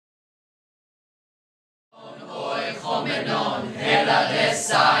non hela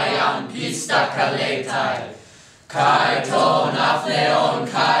desai pista caletai. Kai ton afleon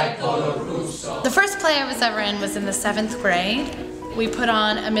kai polo russo. The first play I was ever in was in the 7th grade. We put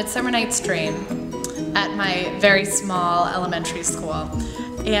on A Midsummer Night's Dream at my very small elementary school.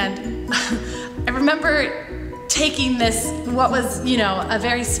 And I remember taking this, what was, a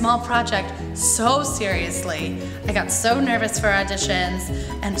very small project, so seriously. I got so nervous for auditions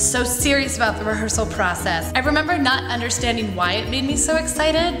and so serious about the rehearsal process. I remember not understanding why it made me so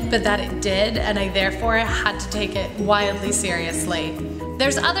excited, but that it did, and I therefore had to take it wildly seriously.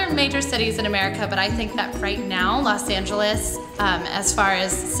 There's other major cities in America, but I think that right now, Los Angeles, as far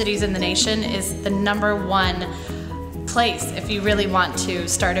as cities in the nation, is the #1 place if you really want to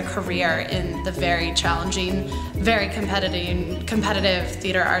start a career in the very challenging, very competitive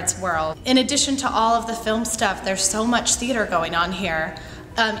theater arts world. In addition to all of the film stuff, there's so much theater going on here.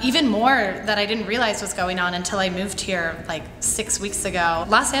 Even more that I didn't realize was going on until I moved here like 6 weeks ago.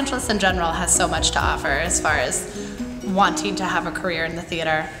 Los Angeles in general has so much to offer as far as wanting to have a career in the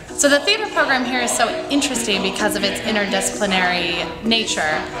theater. So the theater program here is so interesting because of its interdisciplinary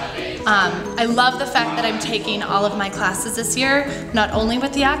nature. I love the fact that I'm taking all of my classes this year, not only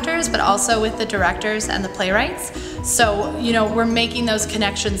with the actors, but also with the directors and the playwrights. So, we're making those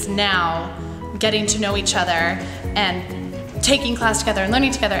connections now, getting to know each other, and taking class together and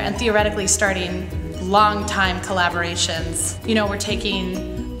learning together, and theoretically starting long-time collaborations. We're taking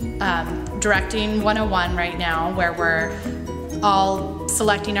Directing 101 right now, where we're all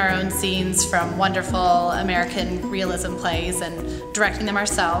selecting our own scenes from wonderful American realism plays and directing them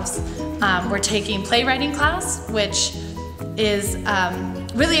ourselves. We're taking playwriting class, which is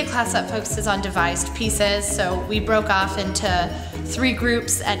really a class that focuses on devised pieces. So we broke off into 3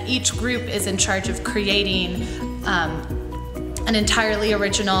 groups, and each group is in charge of creating an entirely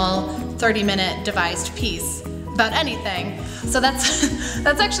original 30-minute devised piece about anything. So that's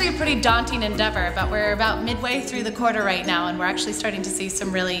actually a pretty daunting endeavor, but we're about midway through the quarter right now, and we're actually starting to see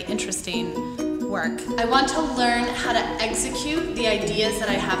some really interesting work. I want to learn how to execute the ideas that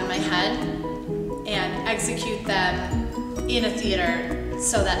I have in my head and execute them in a theater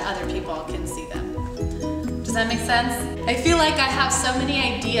so that other people can see them. Does that make sense? I feel like I have so many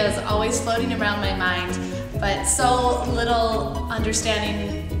ideas always floating around my mind, but so little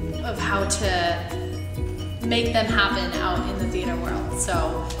understanding of how to make them happen out in the theater world.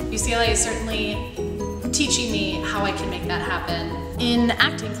 So UCLA is certainly teaching me how I can make that happen. In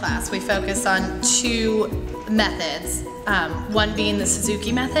acting class, we focus on 2 methods, one being the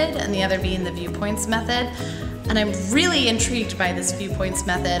Suzuki method and the other being the viewpoints method. And I'm really intrigued by this viewpoints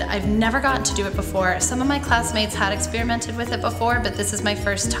method. I've never gotten to do it before. Some of my classmates had experimented with it before, but this is my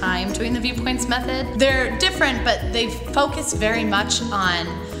first time doing the viewpoints method. They're different, but they focus very much on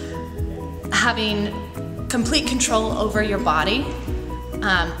having complete control over your body,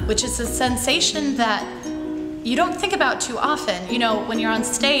 which is a sensation that you don't think about too often. When you're on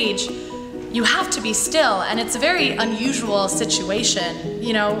stage, you have to be still, and it's a very unusual situation.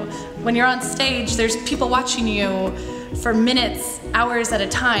 When you're on stage, there's people watching you for minutes, hours at a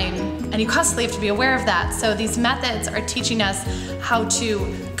time, and you constantly have to be aware of that. So these methods are teaching us how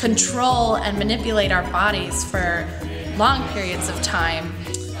to control and manipulate our bodies for long periods of time.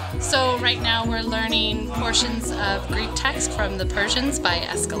 So right now we're learning portions of Greek text from the Persians by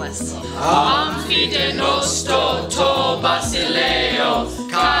Aeschylus. Amphidenosto to basileo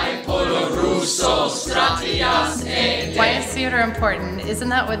kai polo russo stratias ede. Why is theater important? Isn't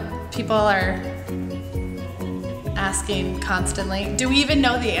that what people are asking constantly? Do we even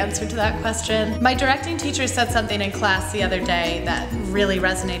know the answer to that question? My directing teacher said something in class the other day that really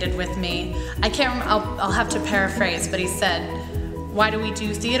resonated with me. I can't remember, I'll have to paraphrase, but he said, "Why do we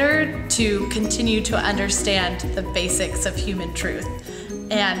do theater? To continue to understand the basics of human truth."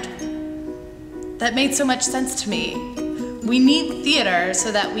 And that made so much sense to me. We need theater so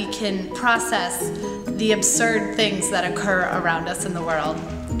that we can process the absurd things that occur around us in the world,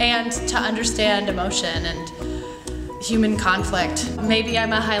 and to understand emotion and human conflict. Maybe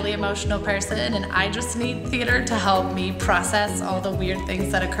I'm a highly emotional person and I just need theater to help me process all the weird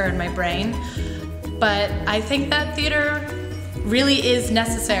things that occur in my brain. But I think that theater really is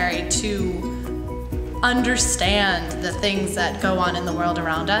necessary to understand the things that go on in the world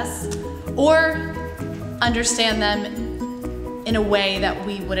around us, or understand them in a way that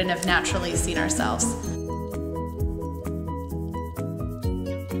we wouldn't have naturally seen ourselves.